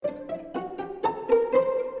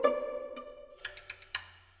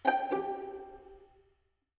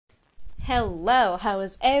Hello, how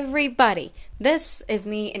is everybody? This is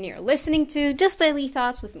me, and you're listening to Just Daily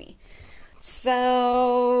Thoughts with me.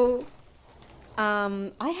 So, I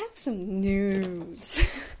have some news.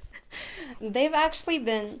 They've actually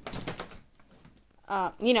been,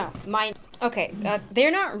 they're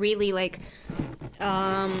not really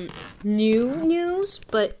new news,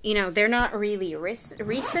 but, they're not really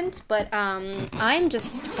recent, but, I'm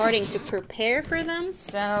just starting to prepare for them,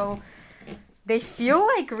 so they feel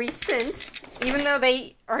like recent, even though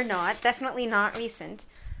they are not, definitely not recent.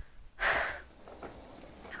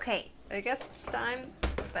 Okay, I guess it's time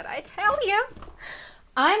that I tell you.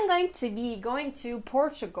 I'm going to be going to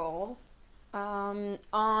Portugal on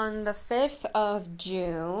the 5th of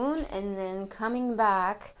June, and then coming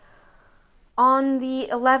back on the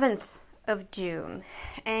 11th of June.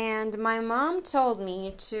 And my mom told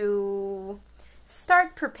me to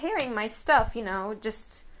start preparing my stuff,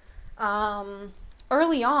 just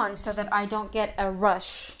early on, so that I don't get a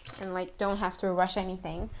rush and don't have to rush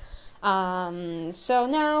anything. So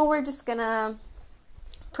now we're just gonna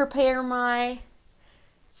prepare my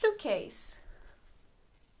suitcase.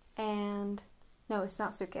 And no, it's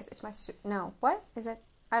not suitcase, it's my no, what is it?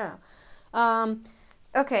 I don't know.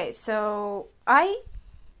 Okay, so I've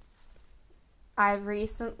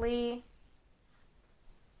recently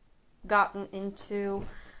gotten into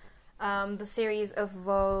the series of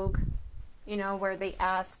Vogue, where they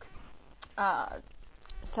ask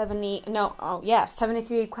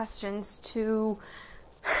 73 questions to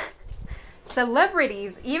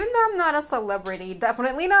celebrities, even though I'm not a celebrity,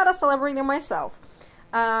 definitely not a celebrity myself.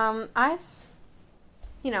 I've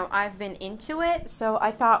been into it, so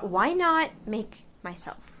I thought, why not make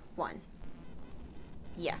myself one?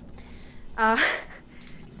 Yeah.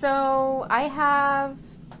 So I have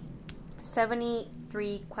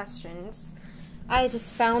 73 questions. I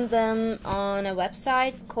just found them on a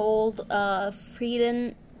website called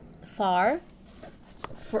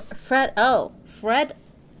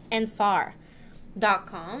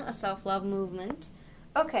fredandfar.com, a self-love movement.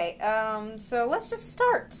 Okay, so let's just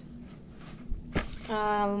start.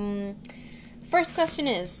 First question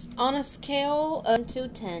is, on a scale of 1 to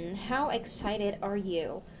 10, how excited are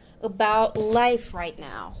you about life right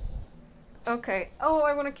now? Okay. Oh,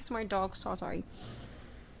 I want to kiss my dog. So sorry.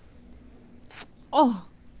 Oh.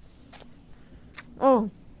 I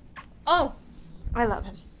love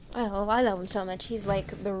him. I love him so much. He's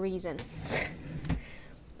like the reason.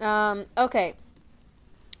 Okay.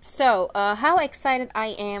 So, how excited I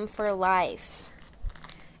am for life.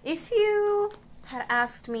 If you had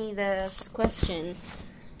asked me this question,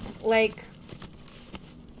 a week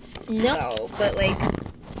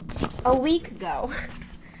ago,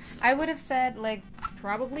 I would have said,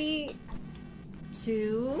 probably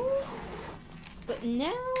 2. But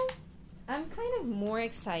now, I'm kind of more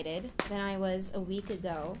excited than I was a week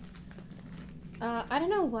ago. I don't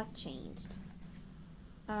know what changed.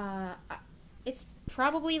 It's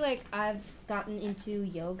probably, I've gotten into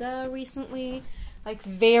yoga recently.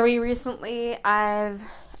 Very recently. I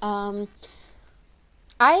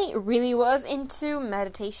really was into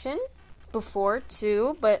meditation before,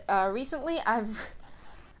 too. But, recently, I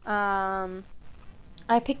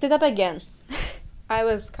picked it up again. I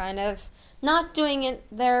was kind of not doing it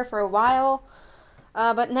there for a while,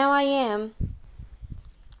 but now I am.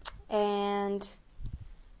 And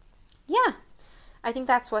yeah, I think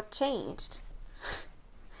that's what changed.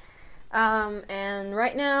 And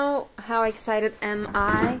right now, how excited am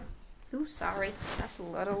I? Ooh, sorry, that's a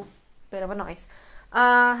little bit of a noise.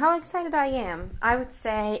 How excited I am? I would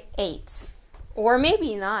say 8 or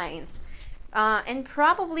maybe 9. And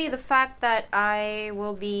probably the fact that I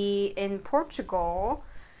will be in Portugal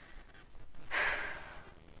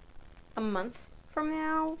a month from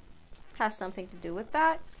now has something to do with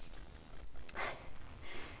that.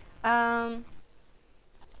 And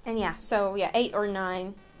yeah, so yeah, 8 or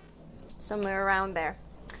 9, somewhere around there.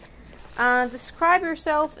 Describe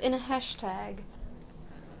yourself in a hashtag.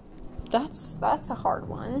 That's a hard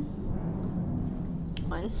one.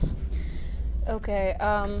 Okay,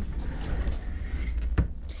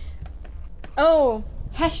 oh,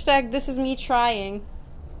 hashtag this is me trying.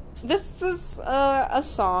 This is a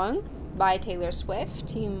song by Taylor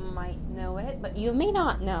Swift. You might know it, but you may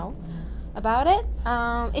not know about it.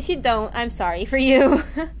 If you don't, I'm sorry for you.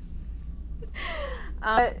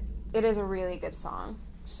 It is a really good song.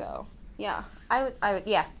 So, yeah. I would,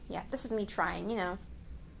 yeah, this is me trying,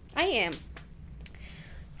 I am.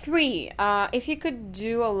 3, if you could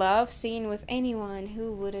do a love scene with anyone,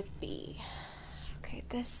 who would it be? Okay,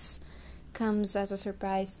 this comes as a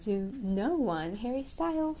surprise to no one. Harry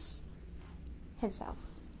Styles himself.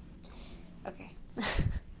 Okay.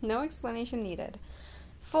 No explanation needed.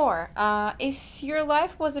 4. If your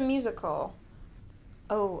life was a musical.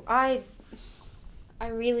 Oh, I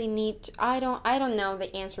really need to, I don't know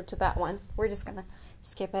the answer to that one. We're just gonna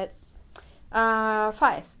skip it.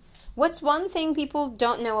 5. What's one thing people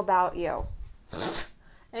don't know about you?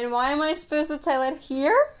 And why am I supposed to tell it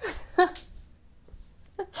here? I'm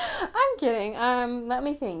kidding. Let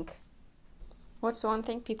me think. What's one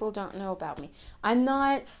thing people don't know about me? I'm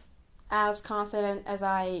not as confident as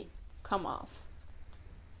I come off.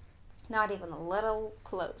 Not even a little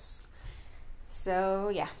close. So,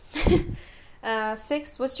 yeah.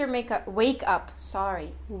 6, what's your wake up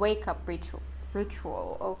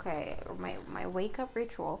ritual. Okay, my wake up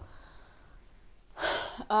ritual.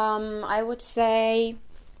 I would say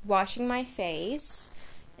washing my face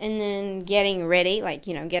and then getting ready, like,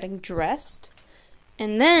 getting dressed,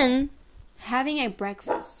 and then having a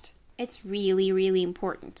breakfast. It's really, really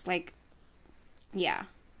important. Like, yeah.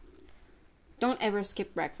 Don't ever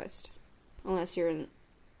skip breakfast unless you're in,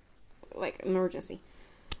 like, emergency.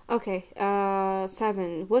 Okay,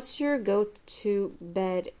 7. What's your go-to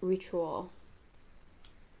bed ritual?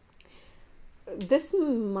 This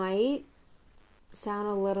might sound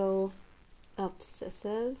a little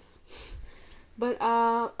obsessive, but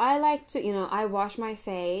I like to, I wash my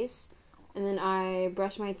face, and then I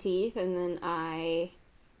brush my teeth, and then I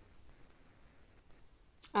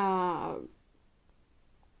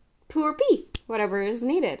poo or pee, whatever is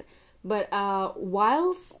needed. But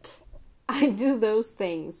whilst I do those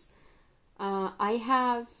things, I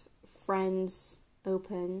have Friends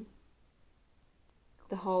open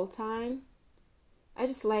the whole time. I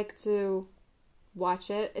just like to watch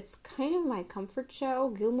it. It's kind of my comfort show.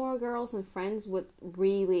 Gilmore Girls and Friends would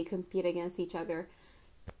really compete against each other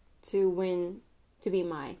to win, to be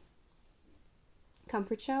my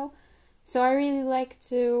comfort show. So I really like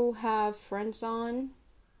to have Friends on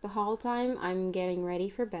the whole time I'm getting ready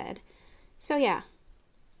for bed. So yeah.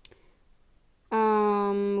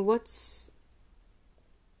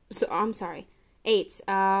 I'm sorry. 8.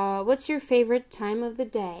 What's your favorite time of the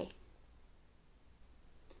day?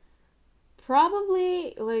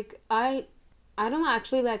 Probably, like, I don't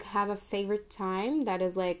actually, like, have a favorite time that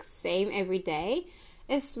is, like, same every day.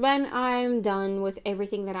 It's when I'm done with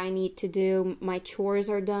everything that I need to do. My chores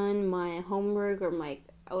are done, my homework, or my,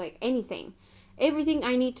 like, anything. Everything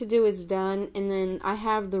I need to do is done, and then I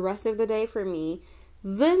have the rest of the day for me.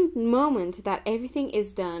 The moment that everything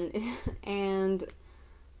is done, and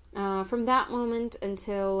from that moment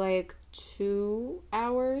until, like, 2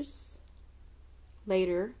 hours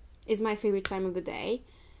later is my favorite time of the day,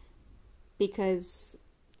 because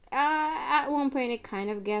at one point it kind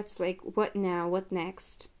of gets like, what now, what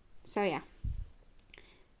next? So yeah.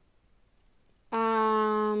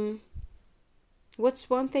 What's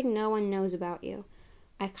one thing no one knows about you?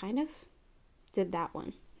 I kind of did that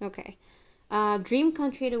one. Okay. Dream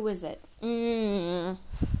country to visit.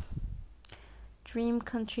 Dream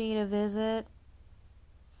country to visit.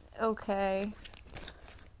 Okay.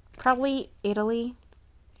 Probably Italy.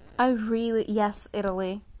 Yes,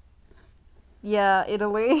 Italy. Yeah,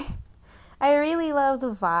 Italy. I really love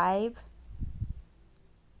the vibe.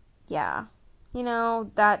 Yeah.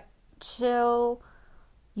 That chill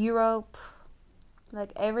Europe.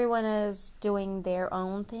 Like, everyone is doing their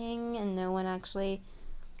own thing and no one actually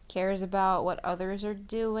cares about what others are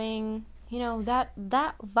doing. That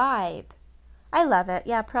vibe. I love it.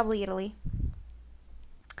 Yeah, probably Italy.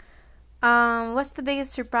 What's the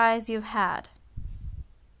biggest surprise you've had?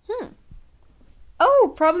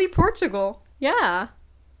 Oh, probably Portugal. Yeah.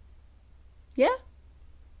 Yeah.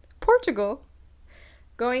 Portugal.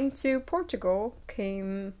 Going to Portugal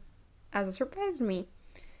came as a surprise to me.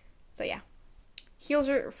 So yeah. Heels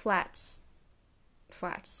or flats?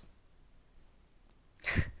 Flats.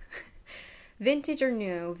 Vintage or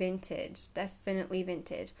new? Vintage. Definitely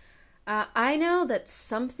vintage. I know that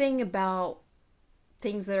something about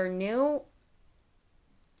things that are new,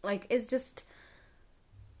 like, it's just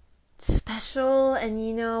special, and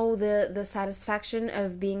the satisfaction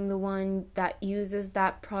of being the one that uses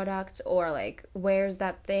that product or, like, wears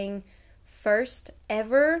that thing first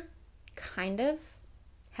ever, kind of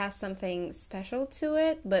has something special to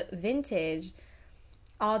it. But vintage,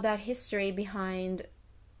 all that history behind,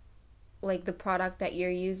 like, the product that you're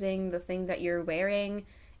using, the thing that you're wearing,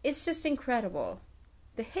 it's just incredible,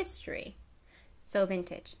 the history. So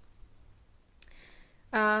vintage.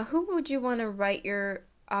 Who would you want to write your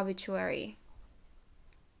obituary?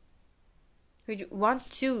 Who would you want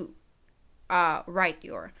to write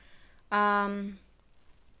your? Probably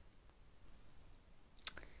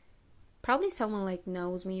someone, like,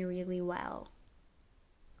 knows me really well.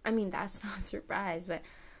 I mean, that's not a surprise, but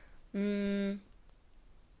Maybe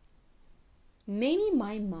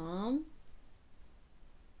my mom,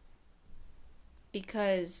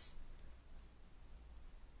 because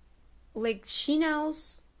like she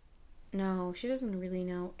knows. No, she doesn't really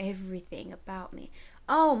know everything about me.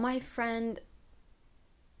 Oh, my friend.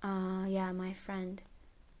 Yeah, my friend.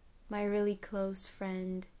 My really close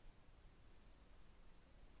friend.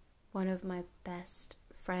 One of my best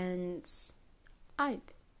friends. I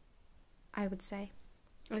would say.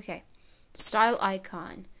 Okay. Style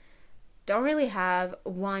icon. Don't really have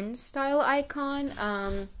one style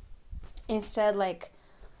icon. Instead, like,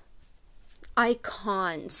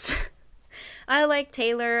 icons. I like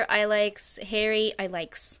Taylor. I likes Harry.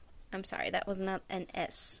 I'm sorry, that was not an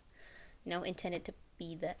S. Intended to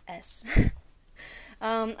be the S.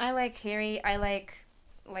 I like Harry. I like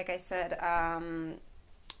I said,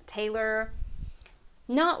 Taylor.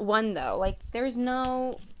 Not one though. Like, there's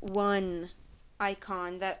no one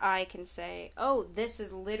icon that I can say, oh, this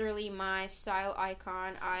is literally my style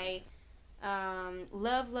icon. I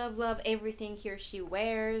love everything he or she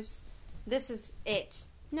wears. This is it.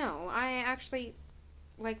 No, I actually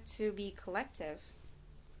like to be collective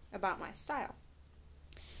about my style.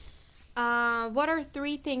 What are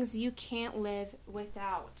 3 things you can't live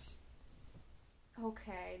without?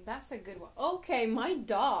 Okay, that's a good one. Okay, my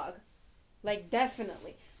dog. Like,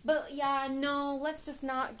 definitely. But yeah, no, let's just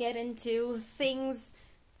not get into things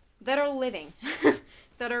that are living,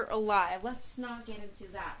 that are alive. Let's just not get into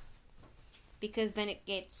that. Because then it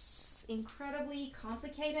gets incredibly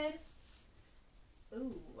complicated.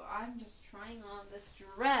 Ooh, I'm just trying on this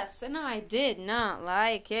dress, and I did not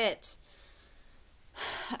like it.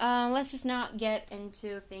 Let's just not get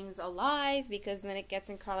into things alive, because then it gets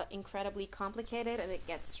incredibly complicated, and it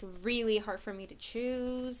gets really hard for me to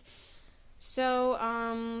choose. So,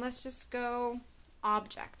 let's just go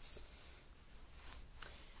objects.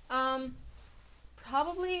 Probably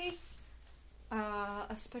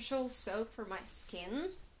a special soap for my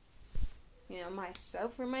skin. My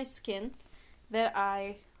soap for my skin that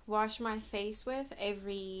I wash my face with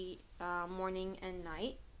every morning and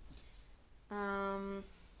night.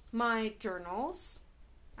 My journals.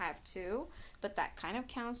 I have 2, but that kind of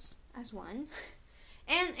counts as one.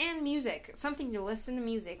 And music. Something to listen to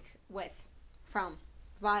music with. From.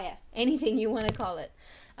 Via. Anything you want to call it.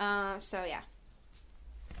 So yeah.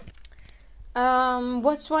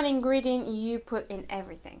 What's one ingredient you put in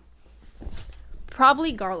everything?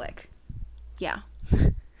 Probably garlic. Yeah.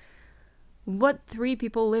 What 3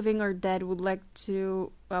 people living or dead would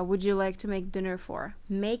you like to make dinner for?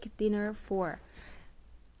 Make dinner for.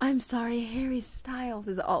 I'm sorry, Harry Styles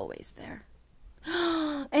is always there.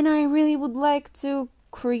 And I really would like to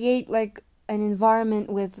create like an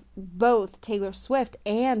environment with both Taylor Swift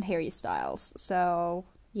and Harry Styles. So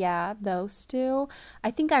yeah, those 2. I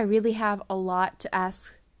think I really have a lot to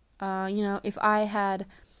ask. If I had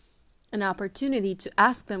an opportunity to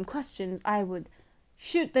ask them questions, I would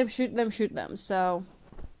shoot them. So,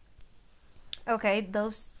 okay,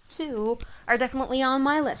 those 2 are definitely on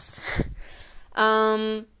my list.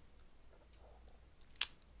 And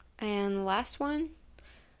last one.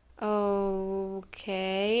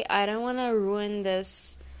 Okay, I don't want to ruin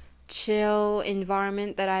this chill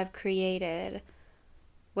environment that I've created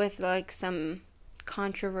with like some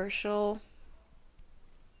controversial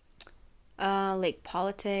like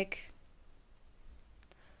politic.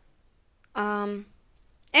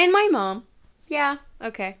 And my mom. Yeah,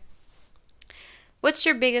 okay. What's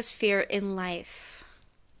your biggest fear in life?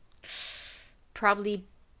 Probably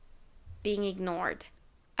being ignored.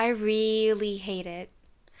 I really hate it.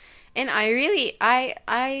 And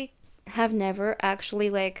I have never actually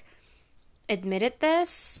like admitted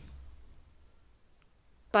this,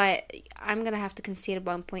 but I'm gonna have to concede at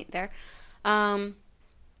one point there. I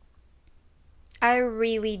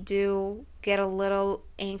really do get a little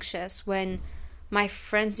anxious when my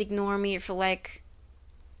friends ignore me for like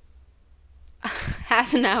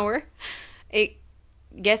half an hour. It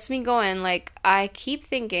gets me going. Like, I keep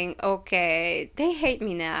thinking, okay, they hate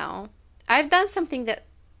me now. I've done something that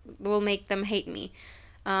will make them hate me.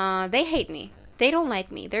 They hate me. They don't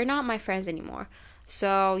like me. They're not my friends anymore.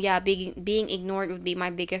 So yeah, being ignored would be my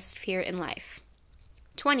biggest fear in life.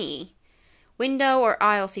 20. Window or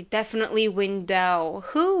aisle seat? Definitely window.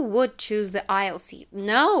 Who would choose the aisle seat?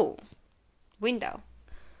 No. Window.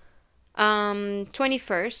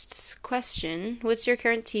 21st question. What's your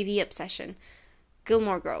current TV obsession?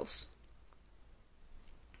 Gilmore Girls.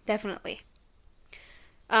 Definitely.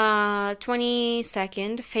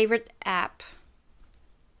 22nd. Favorite app?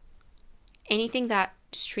 Anything that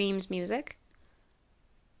streams music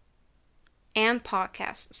and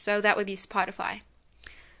podcasts. So that would be Spotify.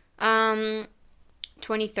 Um,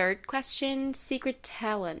 23rd question, secret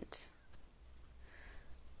talent.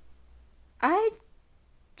 I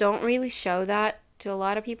don't really show that to a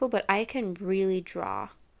lot of people, but I can really draw.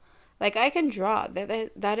 Like I can draw.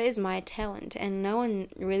 That is my talent, and no one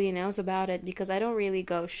really knows about it because I don't really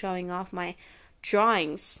go showing off my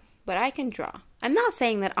drawings, but I can draw. I'm not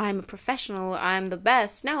saying that I'm a professional, I'm the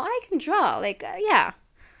best. No, I can draw. Like yeah,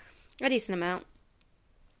 a decent amount.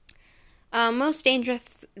 Most dangerous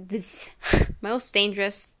most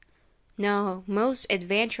dangerous no, most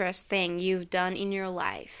adventurous thing you've done in your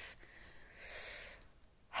life.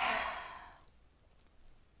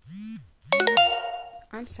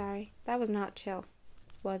 I'm sorry. That was not chill,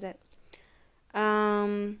 was it?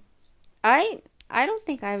 Um, I don't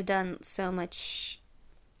think I've done so much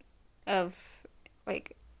of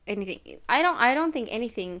like anything. I don't think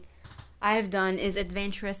anything I've done is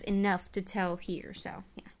adventurous enough to tell here. So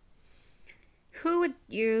yeah. Who would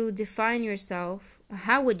you define yourself?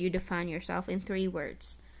 How would you define yourself in 3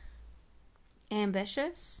 words?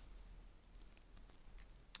 Ambitious?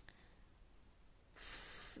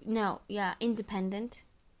 No, yeah, independent.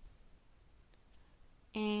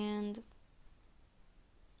 And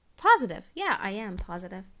positive. Yeah, I am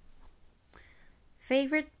positive.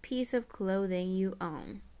 Favorite piece of clothing you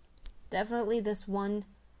own? Definitely this one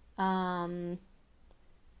black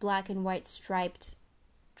and white striped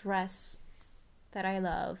dress that I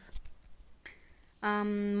love.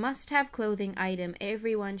 Must have clothing item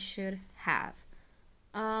everyone should have.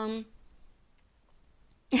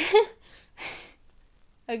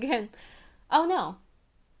 Again. Oh no.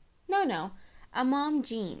 No. A mom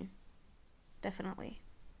jean. Definitely.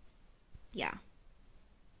 Yeah.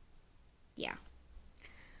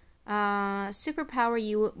 Superpower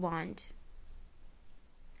you would want.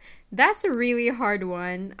 That's a really hard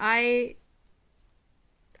one. I've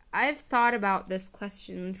thought about this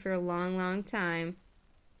question for a long time.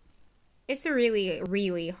 It's a really,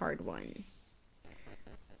 really hard one.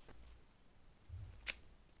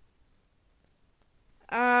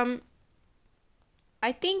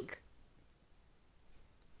 I think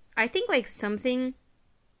like something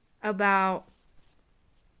about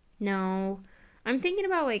no. I'm thinking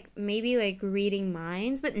about like maybe like reading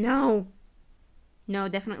minds, but no. No,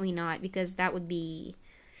 definitely not because that would be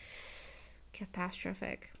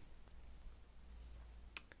catastrophic.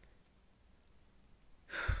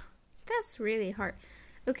 That's really hard.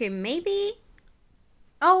 Okay, maybe.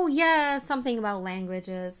 Oh, yeah, something about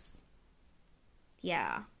languages.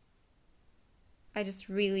 Yeah. I just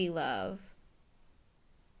really love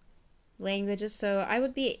languages, so I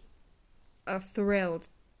would be thrilled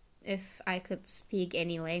if I could speak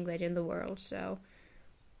any language in the world, so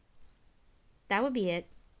that would be it.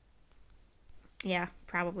 Yeah,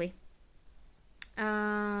 probably.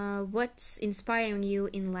 What's inspiring you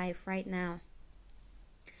in life right now?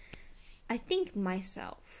 I think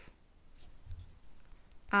myself.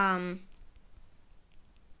 I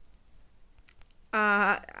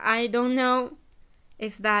don't know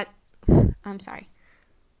if that. I'm sorry.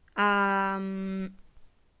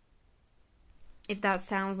 If that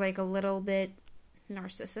sounds like a little bit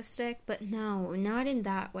narcissistic, but no, not in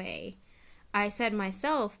that way. I said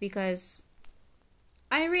myself because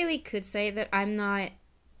I really could say that I'm not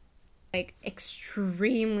like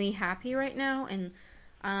extremely happy right now, and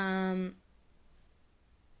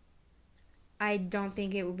I don't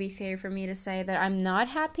think it would be fair for me to say that I'm not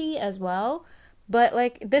happy as well. But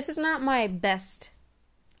like this is not my best.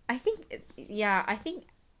 I think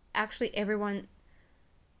actually everyone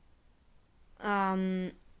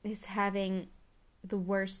is having the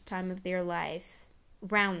worst time of their life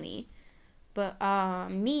around me. But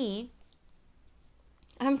me,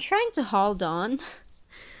 I'm trying to hold on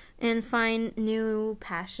and find new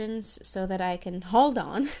passions so that I can hold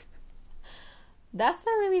on. That's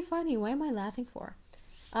not really funny. Why am I laughing for?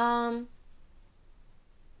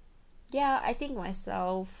 Yeah, I think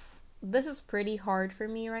myself. This is pretty hard for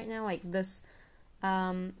me right now. Like this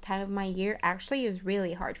time of my year actually is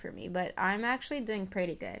really hard for me, but I'm actually doing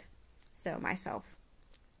pretty good. So myself.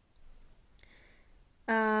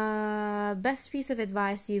 Best piece of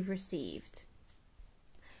advice you've received.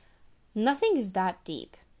 Nothing is that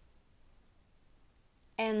deep.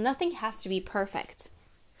 And nothing has to be perfect.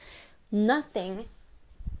 Nothing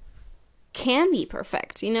can be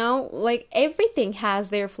perfect, you know? Like everything has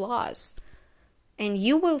their flaws. And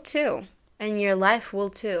you will too. And your life will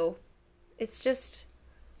too. It's just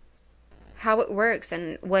how it works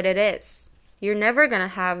and what it is. You're never gonna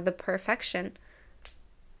have the perfection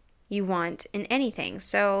you want in anything.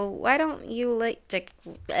 So why don't you why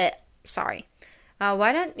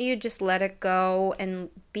don't you just let it go and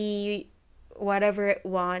be whatever it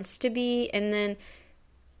wants to be, and then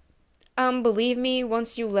believe me,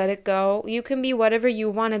 once you let it go, you can be whatever you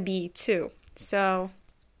want to be too. So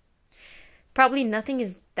probably nothing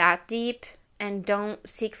is that deep, and don't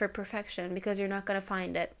seek for perfection because you're not going to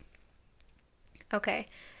find it. Okay.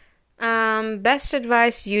 Best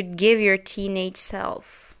advice you'd give your teenage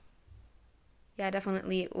self. Yeah,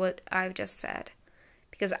 definitely what I've just said.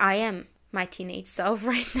 Because I am my teenage self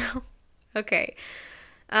right now. Okay.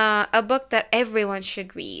 A book that everyone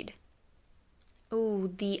should read.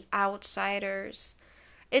 Ooh, The Outsiders.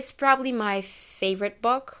 It's probably my favorite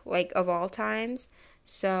book, like, of all times.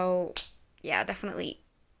 So, yeah, definitely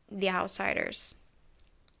The Outsiders.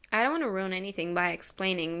 I don't want to ruin anything by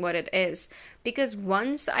explaining what it is, because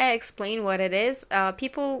once I explain what it is,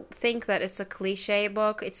 people think that it's a cliche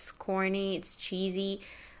book, it's corny, it's cheesy.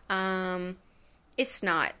 It's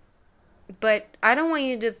not. But I don't want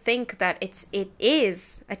you to think that it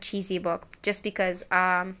is a cheesy book just because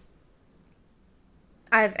I've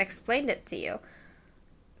explained it to you.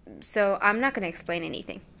 So I'm not going to explain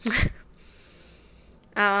anything.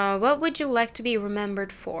 What would you like to be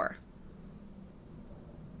remembered for?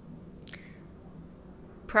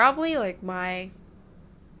 Probably like my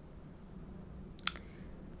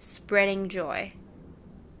spreading joy.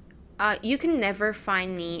 You can never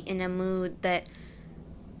find me in a mood that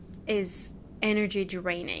is energy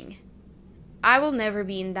draining. I will never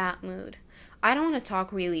be in that mood. I don't want to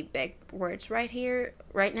talk really big words right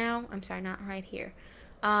now. I'm sorry, not right here.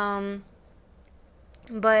 But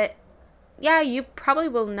yeah, you probably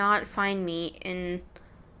will not find me in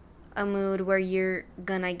a mood where you're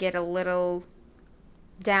gonna get a little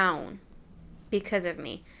down because of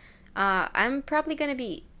me. I'm probably gonna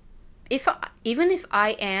be, even if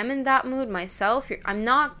I am in that mood myself, I'm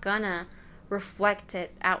not gonna reflect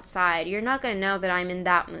it outside. You're not gonna know that I'm in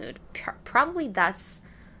that mood. Probably that's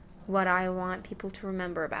what I want people to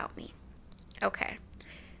remember about me. Okay.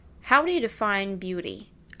 How do you define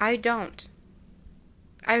beauty? I don't.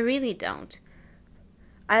 I really don't.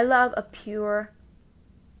 I love a pure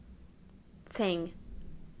thing.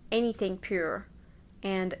 Anything pure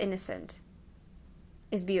and innocent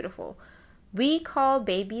is beautiful. We call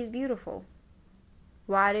babies beautiful.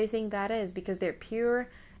 Why do you think that is? Because they're pure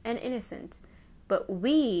and innocent. But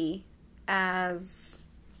we, as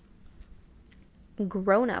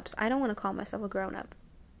grown-ups, I don't want to call myself a grown-up.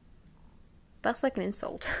 That's like an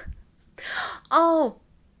insult.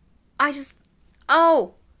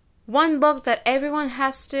 One book that everyone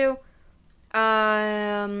has to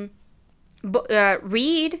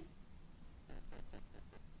read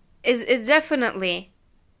is definitely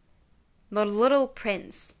The Little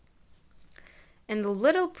Prince. And The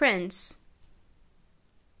Little Prince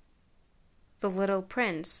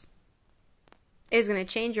is going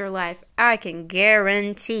to change your life. I can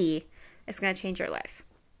guarantee it's going to change your life.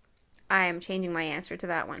 I am changing my answer to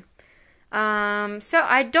that one. So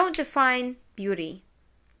I don't define beauty.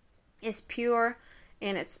 It's pure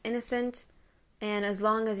and it's innocent. And as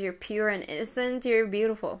long as you're pure and innocent, you're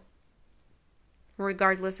beautiful.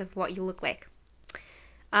 Regardless of what you look like.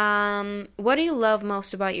 What do you love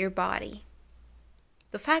most about your body?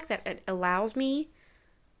 The fact that it allows me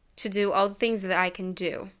to do all the things that I can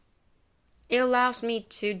do. It allows me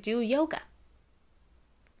to do yoga.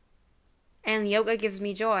 And yoga gives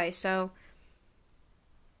me joy, so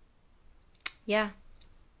yeah.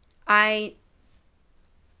 I've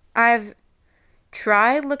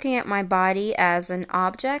tried looking at my body as an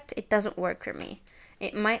object. It doesn't work for me.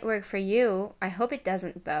 It might work for you. I hope it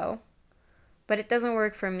doesn't, though. But it doesn't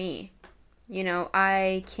work for me. You know,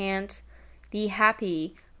 I can't be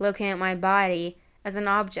happy looking at my body as an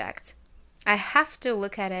object. I have to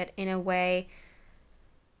look at it in a way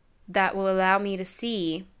that will allow me to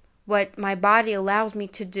see what my body allows me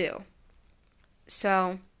to do.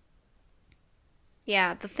 So,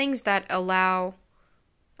 yeah, the things that are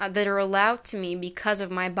allowed to me because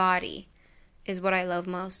of my body is what I love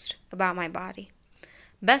most about my body.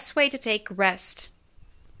 Best way to take rest.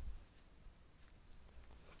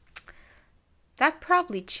 That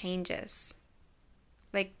probably changes.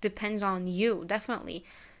 Like, depends on you, definitely.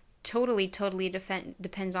 Totally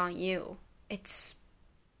depends on you.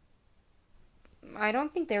 I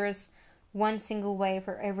don't think there is one single way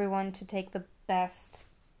for everyone to take the best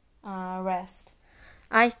rest.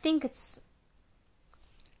 I think it's,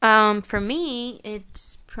 for me,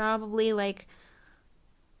 it's probably like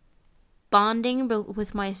bonding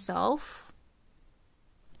with myself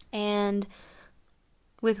and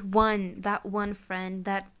with that one friend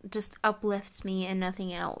that just uplifts me and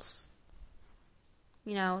nothing else.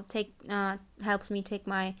 You know, helps me take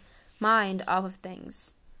my mind off of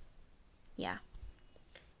things. Yeah.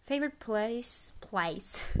 Favorite place.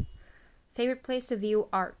 Favorite place to view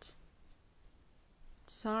art.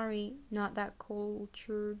 Sorry, not that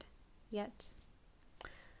cultured yet.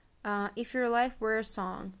 If your life were a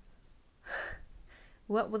song,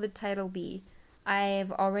 what would the title be?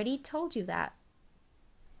 I've already told you that.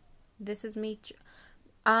 This is me.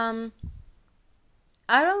 I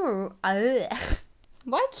don't.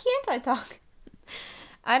 Why can't I talk?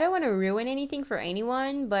 I don't want to ruin anything for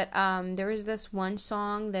anyone, but there is this one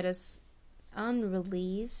song that is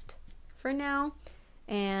unreleased for now,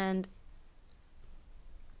 and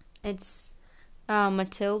it's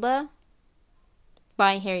Matilda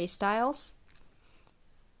by Harry Styles.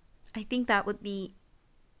 I think that would be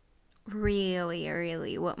really,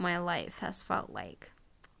 really what my life has felt like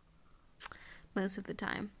most of the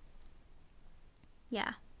time.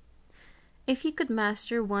 Yeah. If you could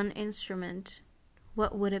master one instrument,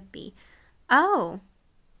 what would it be? Oh,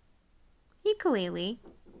 ukulele.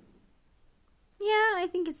 Yeah, I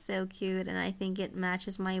think it's so cute, and I think it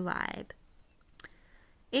matches my vibe.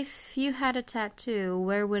 If you had a tattoo,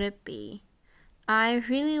 where would it be? I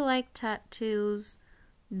really like tattoos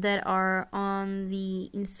that are on the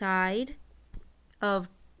inside of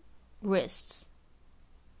wrists.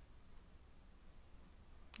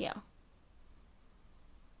 Yeah.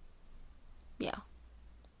 Yeah.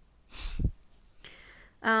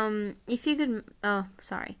 If you could,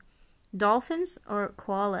 dolphins or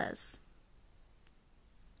koalas?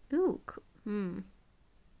 Ooh,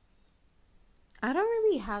 I don't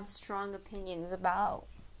really have strong opinions about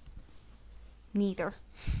neither.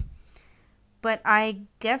 But I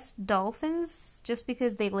guess dolphins, just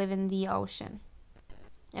because they live in the ocean.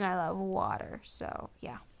 And I love water, so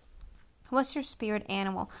yeah. What's your spirit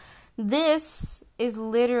animal? This is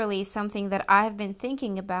literally something that I've been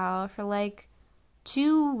thinking about for like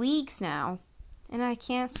 2 weeks now. And I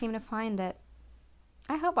can't seem to find it.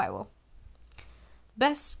 I hope I will.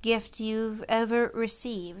 Best gift you've ever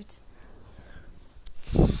received?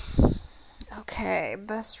 Okay,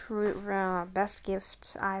 best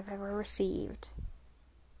gift I've ever received.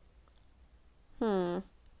 Ooh,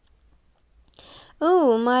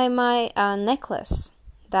 my necklace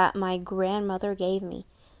that my grandmother gave me.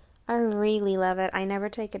 I really love it. I never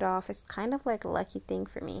take it off. It's kind of like a lucky thing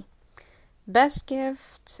for me. Best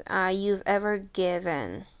gift you've ever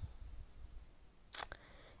given?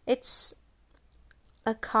 It's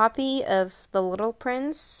a copy of The Little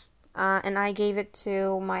Prince, and I gave it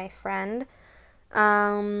to my friend.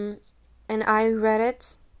 And I read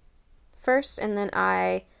it first, and then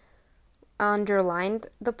I underlined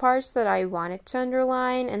the parts that I wanted to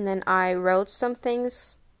underline, and then I wrote some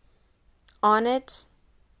things on it.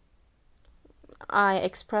 I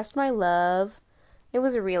expressed my love. It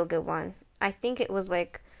was a real good one. I think it was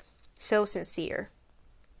like so sincere.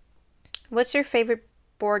 What's your favorite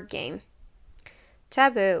board game?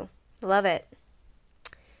 Taboo. Love it.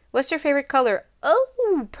 What's your favorite color?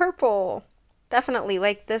 Oh, purple. Definitely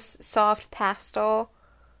like this soft pastel.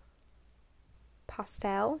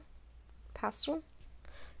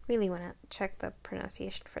 Really want to check the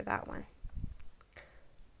pronunciation for that one.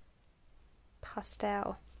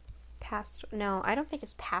 Pastel. No, I don't think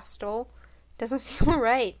it's pastel. Doesn't feel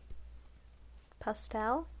right.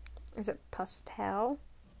 Pastel? Is it pastel?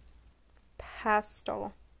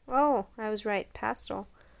 Pastel. Oh, I was right. Pastel.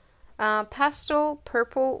 Pastel,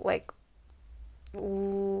 purple, like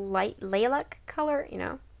light lilac color, you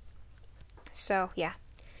know. So, yeah.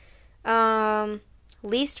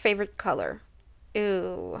 Least favorite color.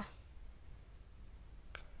 Ooh.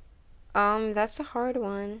 That's a hard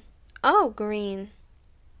one. Oh, green.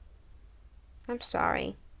 I'm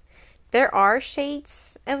sorry. There are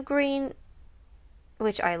shades of green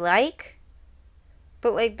which I like,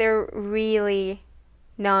 but like they're really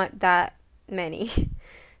not that many.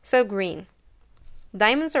 So green.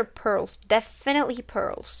 Diamonds or pearls? Definitely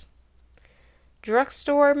pearls.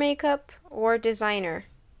 Drugstore makeup or designer?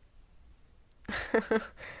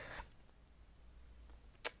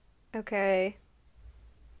 Okay.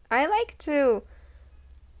 I like to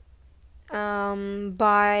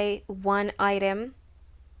buy one item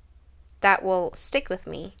that will stick with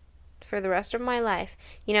me for the rest of my life.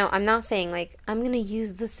 You know, I'm not saying like I'm gonna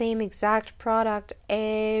use the same exact product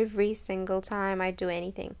every single time I do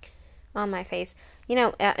anything on my face. You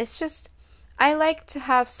know, it's just I like to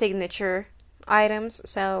have signature items,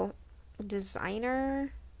 so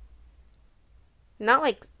designer, not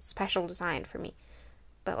like special design for me,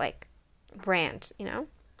 but like brand, you know.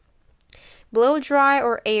 Blow dry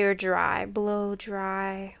or air dry? Blow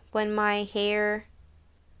dry. When my hair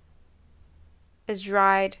is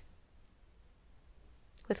dried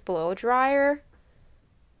with blow dryer,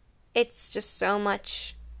 it's just so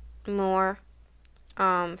much more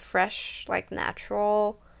fresh, like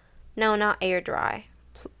natural. No, not air dry.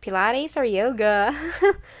 Pilates or yoga?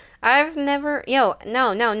 I've never. Yo,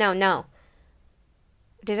 no, no, no, no.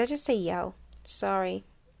 Did I just say yo? Sorry.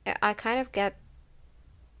 I kind of get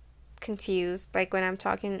confused. Like when I'm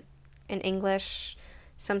talking in English,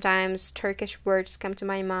 sometimes Turkish words come to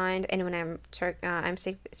my mind, and when I'm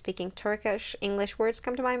speaking Turkish, English words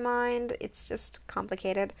come to my mind. It's just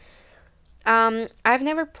complicated. I've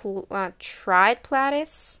never tried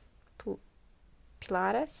Pilates.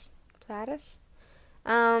 Pilates? Pilates?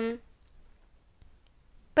 Um,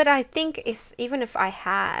 but I think even if I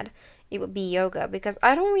had, it would be yoga because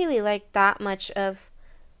I don't really like that much of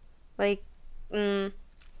like mm,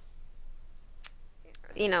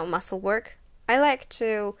 muscle work. I like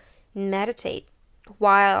to meditate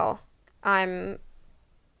while I'm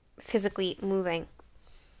physically moving.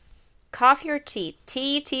 Coffee or tea?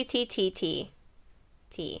 Tea, tea, tea, tea, tea.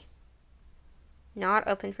 Tea. Not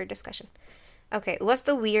open for discussion. Okay, what's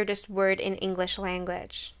the weirdest word in English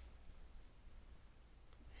language?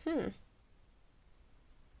 There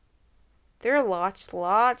are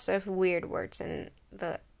lots of weird words in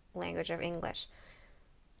the language of English.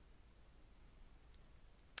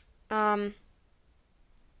 I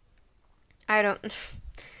don't.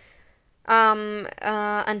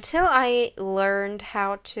 Until I learned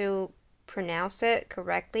how to pronounce it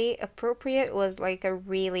correctly, appropriate was like a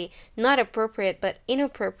really, not appropriate, but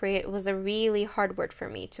inappropriate was a really hard word for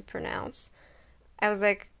me to pronounce. I was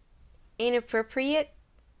like, inappropriate?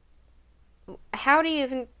 How do you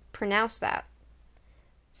even pronounce that?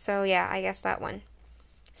 So yeah, I guess that one.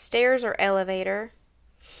 Stairs or elevator?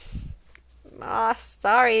 Ah,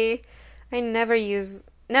 sorry. I never use.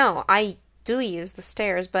 No, I do use the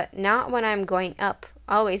stairs, but not when I'm going up.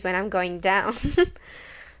 Always when I'm going down.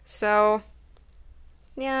 So,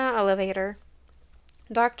 yeah, elevator.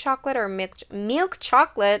 Dark chocolate or milk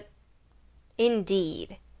chocolate?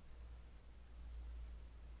 Indeed.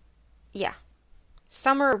 Yeah.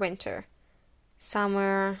 Summer or winter?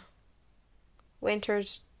 Summer. Winter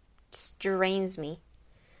just drains me.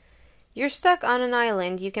 You're stuck on an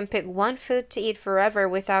island. You can pick one food to eat forever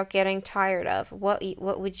without getting tired of. What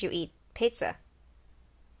would you eat? Pizza.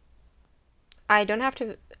 I don't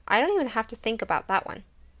even have to think about that one.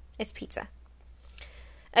 It's pizza.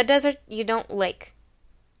 A desert you don't like.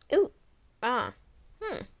 Ooh. Ah.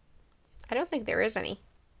 I don't think there is any.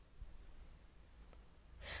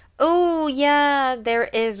 Oh, yeah, there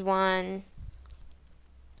is one.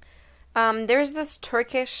 There's this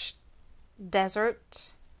Turkish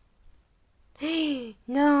desert.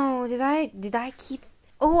 No, did I keep.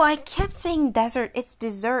 Oh, I kept saying desert. It's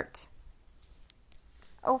dessert.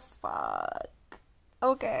 Oh, fuck.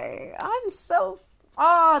 Okay, I'm so.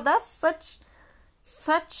 Oh, that's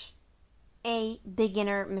such a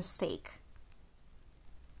beginner mistake.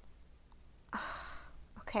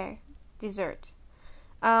 Okay, dessert.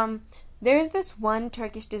 There's this one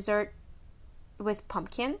Turkish dessert with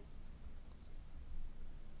pumpkin.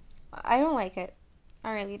 I don't like it.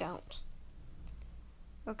 I really don't.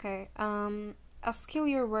 Okay, a skill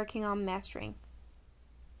you're working on mastering.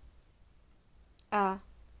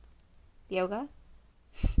 Yoga?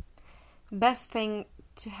 Best thing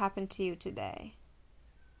to happen to you today.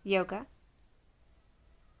 Yoga.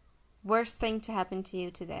 Worst thing to happen to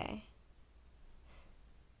you today.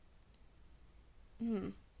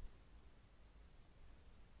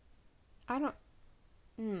 I don't.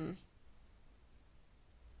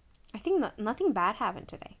 I think nothing bad happened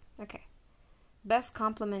today. Okay. Best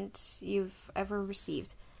compliment you've ever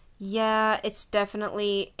received. Yeah, it's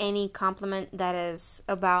definitely any compliment that is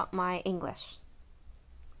about my English.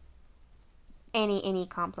 Any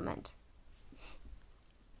compliment.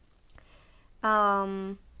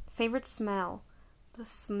 Favorite smell. The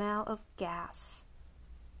smell of gas.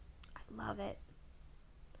 I love it.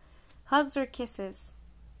 Hugs or kisses?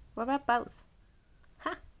 What about both?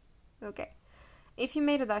 Ha! Okay. If you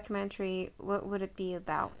made a documentary, what would it be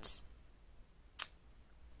about?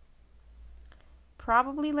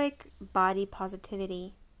 Probably like body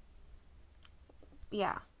positivity.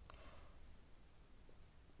 Yeah.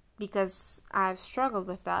 Because I've struggled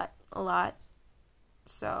with that a lot.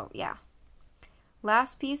 So, yeah.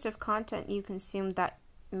 Last piece of content you consumed that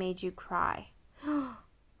made you cry.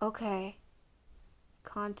 Okay.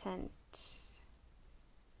 Content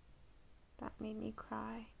that made me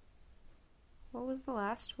cry. What was the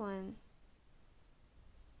last one?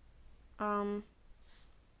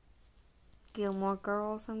 Gilmore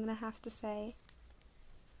Girls, I'm gonna have to say.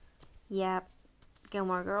 Yep,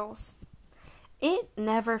 Gilmore Girls. It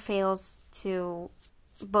never fails to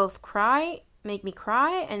both make me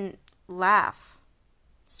cry, and laugh.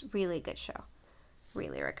 It's a really good show.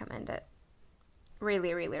 Really recommend it.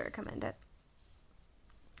 Really, really recommend it.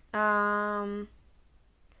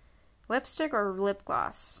 Lipstick or lip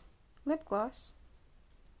gloss? Lip gloss.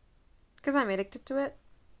 Because I'm addicted to it.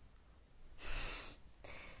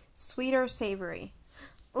 Sweet or savory?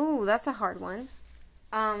 Ooh, that's a hard one.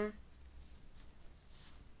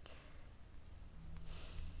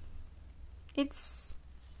 It's...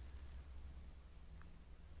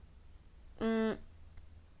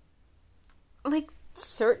 like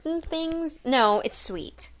certain things. No, it's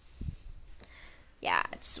sweet. Yeah,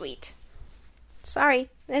 it's sweet. Sorry,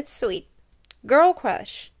 it's sweet. Girl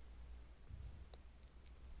crush.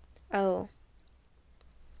 Oh,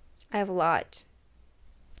 I have a lot.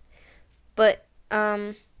 But,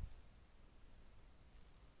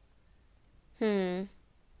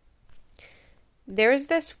 there's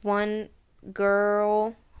this one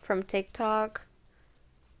girl from TikTok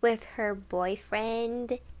with her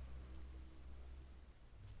boyfriend.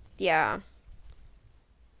 Yeah.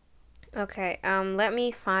 Okay, let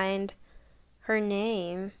me find her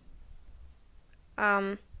name.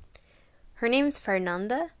 Her name's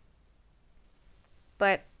Fernanda,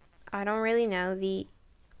 but I don't really know the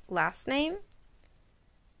last name.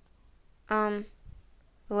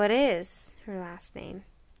 What is her last name?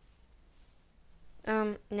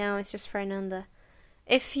 No, it's just Fernanda.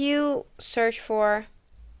 If you search for,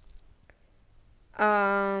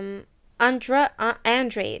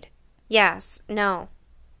 Android. Yes, no.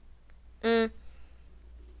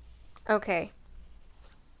 Okay.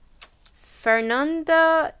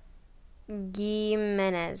 Fernanda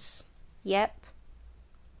Gimenez. Yep.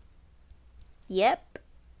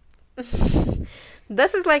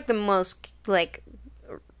 This is like the most, like,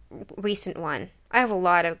 recent one. I have a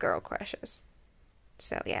lot of girl crushes.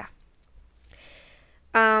 So, yeah.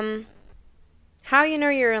 How you know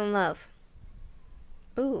you're in love?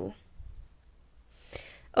 Ooh.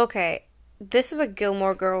 Okay. This is a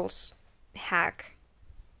Gilmore Girls hack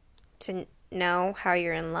to know how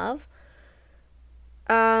you're in love.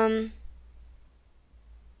 No,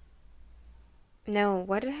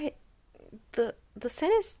 what did I... The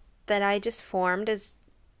sentence that I just formed is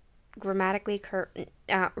grammatically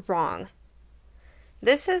wrong.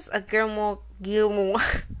 This is a Gilmore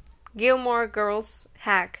Girls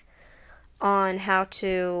hack on how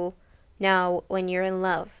to know when you're in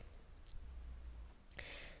love.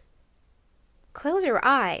 Close your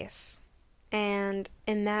eyes and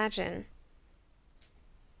imagine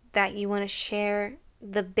that you want to share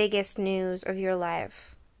the biggest news of your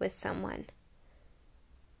life with someone.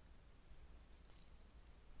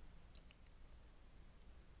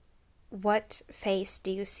 What face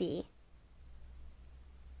do you see?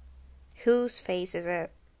 Whose face is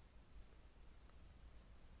it?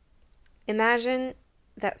 Imagine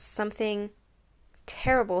that something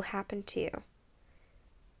terrible happened to you.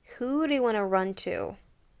 Who do you want to run to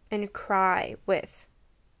and cry with?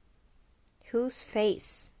 Whose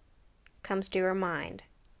face comes to your mind?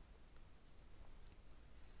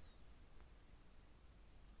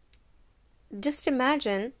 Just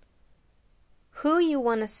imagine who you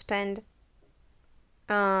want to spend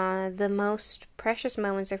the most precious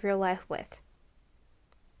moments of your life with.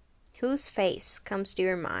 Whose face comes to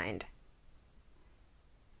your mind?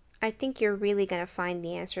 I think you're really going to find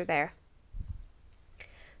the answer there.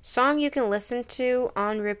 Song you can listen to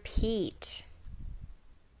on repeat.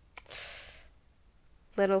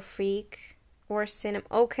 Little Freak or Cinema.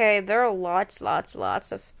 Okay, there are lots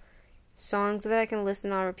of songs that I can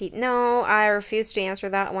listen on repeat. No, I refuse to answer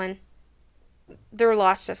that one. There are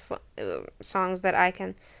lots of songs that I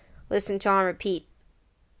can listen to on repeat.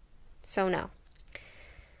 So no.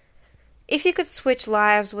 If you could switch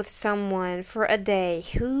lives with someone for a day,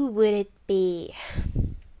 who would it be?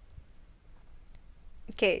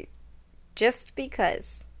 Okay, just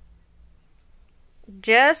because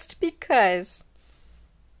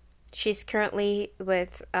she's currently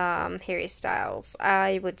with Harry Styles,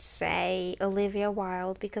 I would say Olivia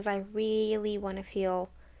Wilde, because I really want to feel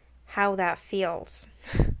how that feels.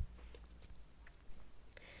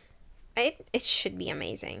 It should be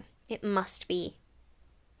amazing. It must be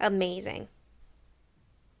amazing.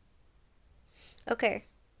 Okay,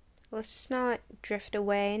 let's just not drift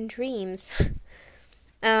away in dreams.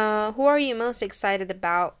 Who are you most excited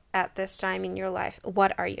about at this time in your life?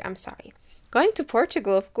 What are you? I'm sorry. Going to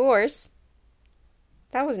Portugal, of course.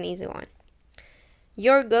 That was an easy one.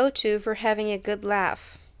 Your go-to for having a good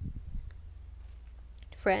laugh?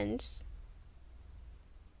 Friends.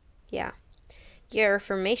 Yeah. Your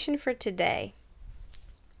affirmation for today.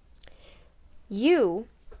 You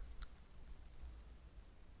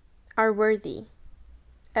are worthy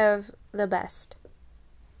of the best.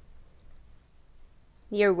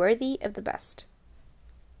 You're worthy of the best.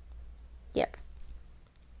 Yep.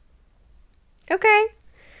 Okay.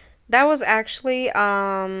 That was actually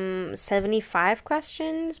 75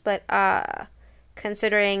 questions, but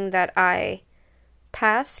considering that I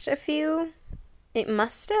passed a few, it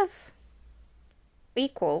must have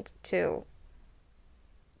equaled to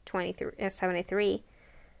 73.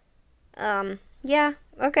 Yeah,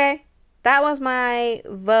 okay. That was my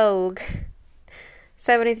Vogue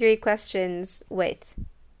 73 questions with.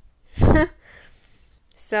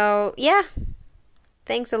 So, yeah.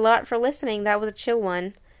 Thanks a lot for listening. That was a chill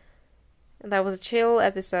one. That was a chill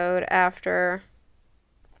episode after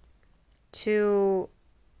two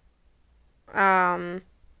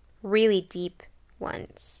really deep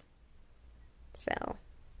ones. So,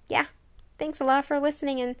 yeah. Thanks a lot for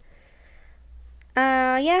listening, and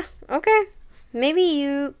yeah, okay. Maybe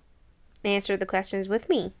you answer the questions with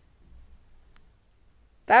me.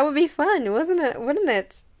 That would be fun, wouldn't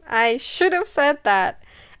it? I should have said that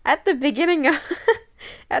at the beginning of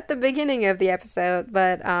at the beginning of the episode,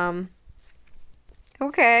 but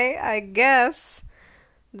okay, I guess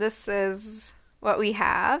this is what we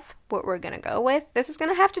have, what we're gonna go with. This is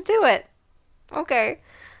gonna have to do it. Okay.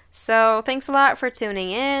 So, thanks a lot for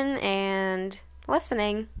tuning in and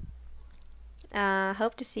listening.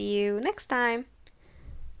 Hope to see you next time.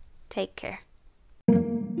 Take care.